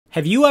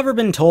Have you ever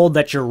been told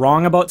that you're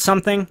wrong about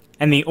something,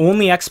 and the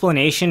only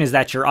explanation is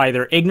that you're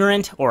either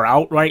ignorant or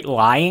outright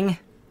lying?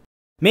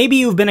 Maybe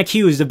you've been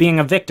accused of being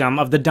a victim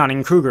of the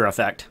Dunning-Kruger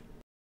effect.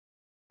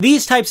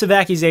 These types of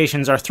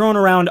accusations are thrown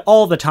around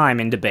all the time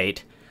in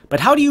debate,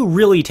 but how do you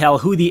really tell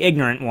who the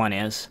ignorant one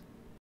is?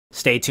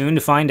 Stay tuned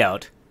to find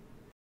out.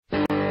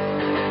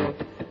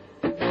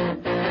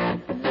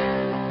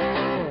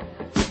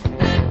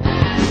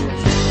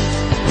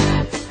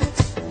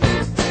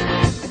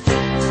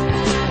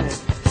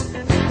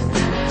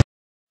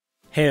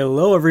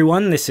 Hello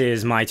everyone, this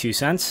is My 2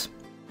 Cents.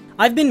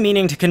 I've been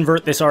meaning to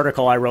convert this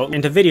article I wrote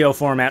into video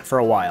format for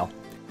a while.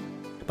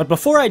 But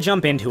before I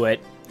jump into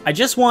it, I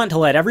just want to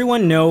let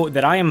everyone know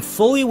that I am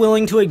fully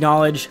willing to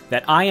acknowledge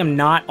that I am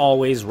not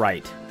always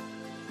right.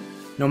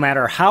 No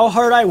matter how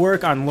hard I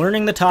work on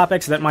learning the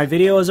topics that my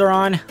videos are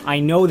on, I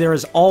know there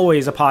is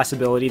always a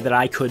possibility that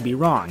I could be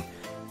wrong.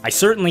 I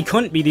certainly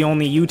couldn't be the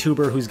only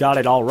YouTuber who's got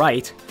it all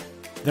right.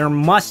 There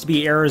must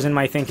be errors in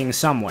my thinking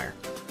somewhere.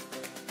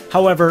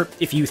 However,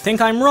 if you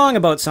think I'm wrong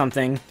about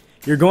something,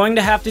 you're going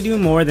to have to do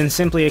more than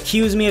simply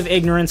accuse me of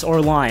ignorance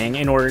or lying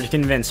in order to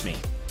convince me.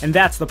 And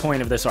that's the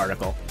point of this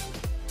article.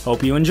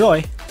 Hope you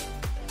enjoy.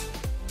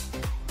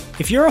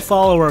 If you're a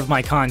follower of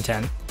my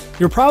content,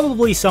 you're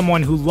probably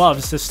someone who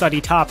loves to study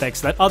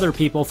topics that other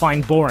people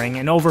find boring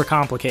and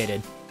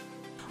overcomplicated.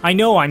 I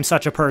know I'm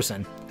such a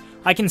person.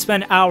 I can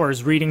spend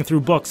hours reading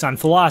through books on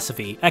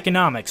philosophy,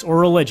 economics,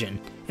 or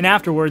religion, and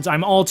afterwards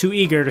I'm all too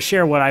eager to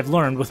share what I've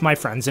learned with my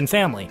friends and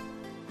family.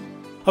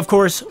 Of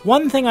course,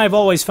 one thing I've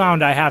always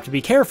found I have to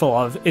be careful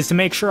of is to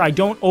make sure I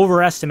don't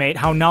overestimate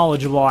how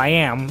knowledgeable I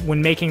am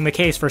when making the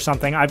case for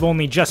something I've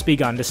only just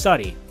begun to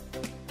study.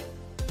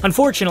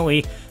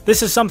 Unfortunately,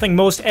 this is something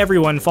most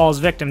everyone falls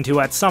victim to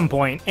at some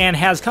point and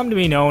has come to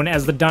be known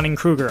as the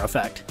Dunning-Kruger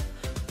effect.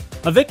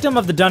 A victim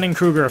of the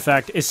Dunning-Kruger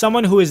effect is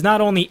someone who is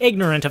not only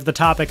ignorant of the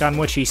topic on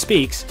which he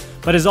speaks,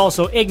 but is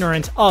also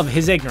ignorant of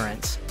his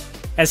ignorance.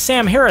 As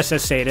Sam Harris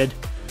has stated,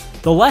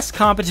 the less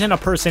competent a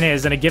person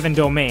is in a given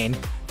domain,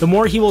 the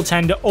more he will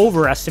tend to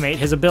overestimate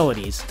his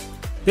abilities.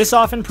 This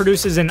often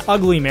produces an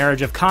ugly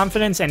marriage of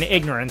confidence and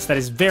ignorance that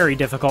is very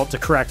difficult to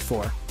correct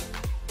for.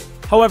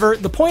 However,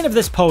 the point of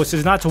this post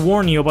is not to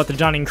warn you about the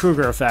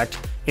Dunning-Kruger effect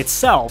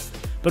itself,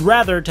 but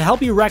rather to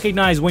help you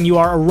recognize when you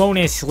are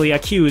erroneously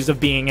accused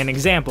of being an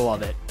example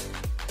of it.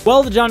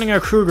 While the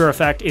Dunning-Kruger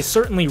effect is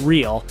certainly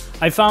real,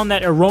 I've found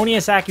that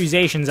erroneous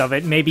accusations of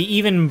it may be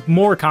even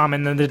more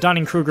common than the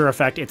Dunning-Kruger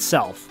effect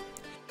itself.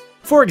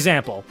 For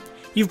example,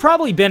 you've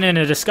probably been in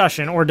a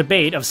discussion or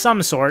debate of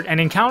some sort and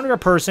encountered a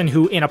person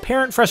who, in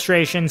apparent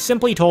frustration,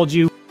 simply told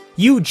you,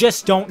 "You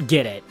just don't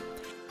get it."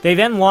 They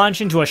then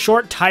launch into a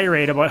short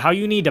tirade about how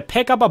you need to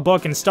pick up a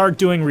book and start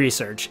doing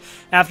research,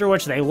 after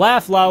which they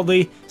laugh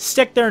loudly,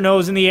 stick their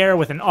nose in the air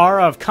with an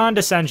aura of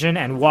condescension,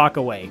 and walk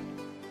away.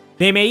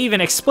 They may even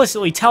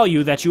explicitly tell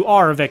you that you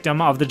are a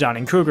victim of the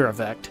Dunning-Kruger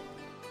effect.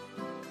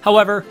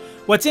 However,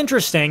 what's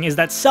interesting is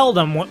that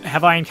seldom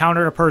have I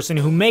encountered a person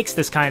who makes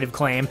this kind of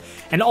claim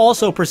and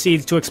also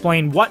proceeds to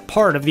explain what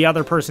part of the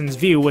other person's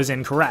view was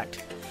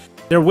incorrect.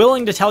 They're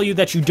willing to tell you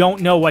that you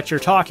don't know what you're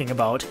talking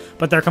about,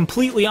 but they're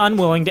completely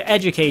unwilling to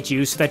educate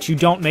you so that you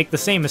don't make the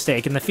same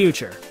mistake in the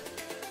future.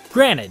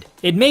 Granted,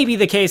 it may be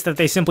the case that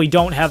they simply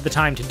don't have the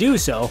time to do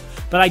so,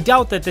 but I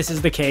doubt that this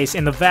is the case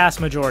in the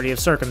vast majority of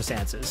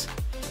circumstances.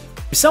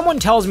 If someone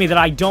tells me that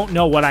I don't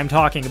know what I'm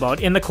talking about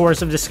in the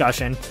course of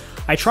discussion,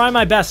 I try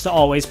my best to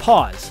always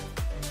pause.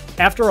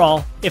 After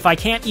all, if I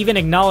can't even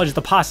acknowledge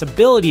the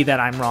possibility that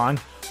I'm wrong,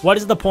 what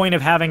is the point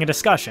of having a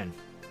discussion?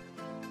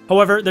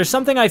 However, there's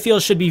something I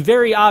feel should be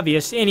very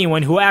obvious to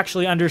anyone who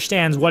actually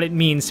understands what it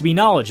means to be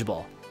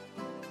knowledgeable.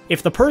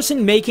 If the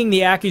person making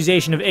the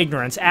accusation of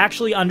ignorance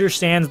actually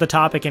understands the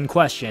topic in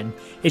question,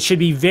 it should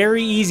be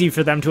very easy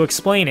for them to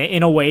explain it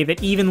in a way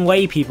that even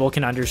lay people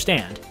can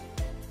understand.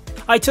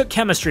 I took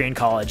chemistry in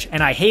college,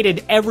 and I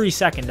hated every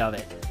second of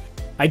it.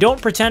 I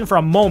don't pretend for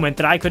a moment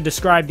that I could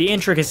describe the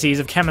intricacies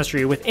of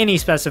chemistry with any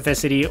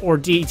specificity or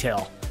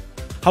detail.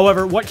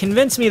 However, what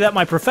convinced me that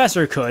my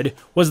professor could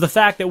was the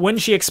fact that when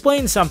she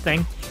explained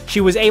something,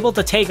 she was able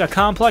to take a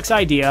complex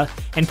idea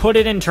and put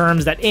it in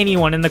terms that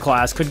anyone in the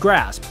class could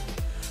grasp.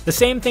 The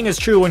same thing is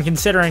true when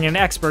considering an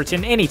expert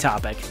in any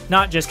topic,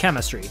 not just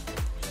chemistry.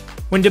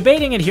 When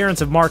debating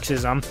adherents of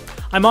Marxism,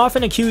 I'm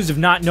often accused of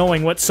not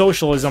knowing what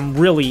socialism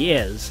really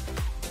is.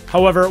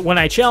 However, when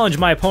I challenge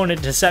my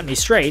opponent to set me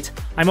straight,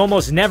 I'm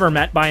almost never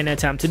met by an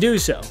attempt to do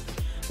so.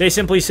 They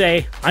simply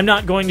say, "I'm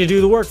not going to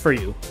do the work for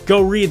you. Go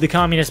read the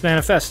Communist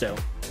Manifesto."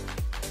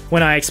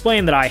 When I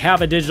explain that I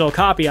have a digital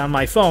copy on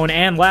my phone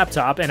and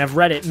laptop and have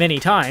read it many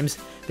times,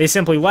 they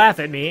simply laugh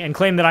at me and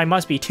claim that I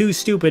must be too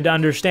stupid to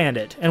understand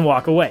it, and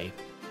walk away.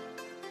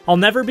 I'll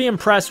never be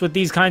impressed with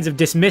these kinds of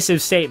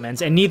dismissive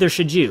statements, and neither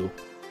should you.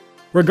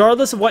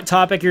 Regardless of what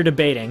topic you're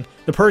debating,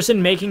 the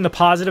person making the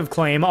positive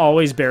claim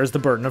always bears the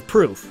burden of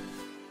proof.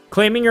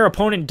 Claiming your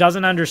opponent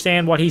doesn't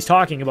understand what he's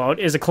talking about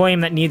is a claim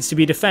that needs to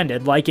be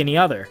defended like any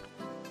other.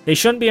 They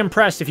shouldn't be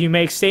impressed if you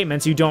make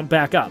statements you don't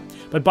back up,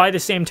 but by the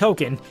same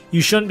token,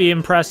 you shouldn't be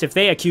impressed if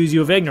they accuse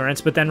you of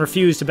ignorance but then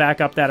refuse to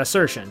back up that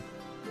assertion.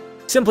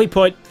 Simply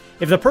put,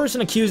 if the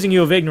person accusing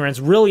you of ignorance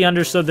really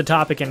understood the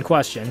topic in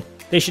question,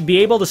 they should be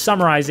able to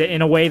summarize it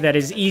in a way that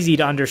is easy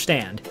to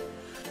understand.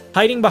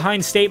 Hiding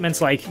behind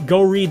statements like,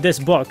 "go read this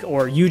book,"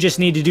 or "you just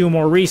need to do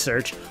more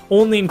research,"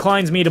 only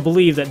inclines me to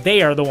believe that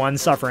they are the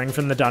ones suffering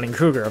from the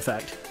Dunning-Kruger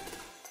effect.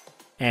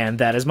 And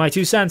that is my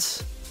 2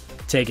 cents.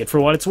 Take it for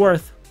what it's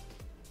worth.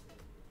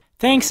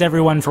 Thanks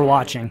everyone for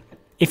watching.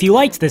 If you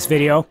liked this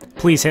video,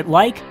 please hit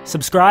like,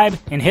 subscribe,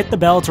 and hit the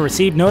bell to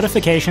receive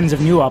notifications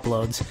of new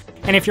uploads.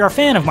 And if you're a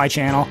fan of my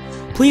channel,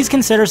 please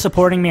consider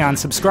supporting me on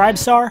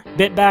Subscribestar,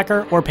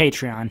 Bitbacker, or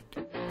Patreon.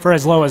 For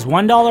as low as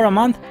 $1 a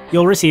month,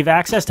 you'll receive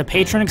access to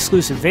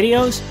patron-exclusive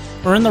videos,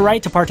 earn the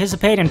right to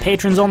participate in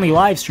patrons-only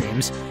live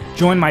streams,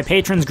 join my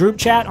patrons group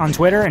chat on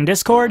Twitter and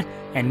Discord,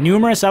 and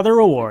numerous other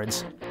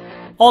rewards.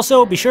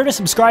 Also, be sure to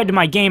subscribe to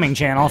my gaming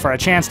channel for a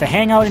chance to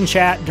hang out and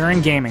chat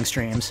during gaming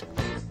streams.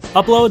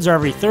 Uploads are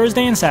every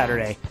Thursday and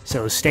Saturday,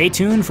 so stay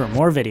tuned for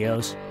more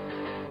videos.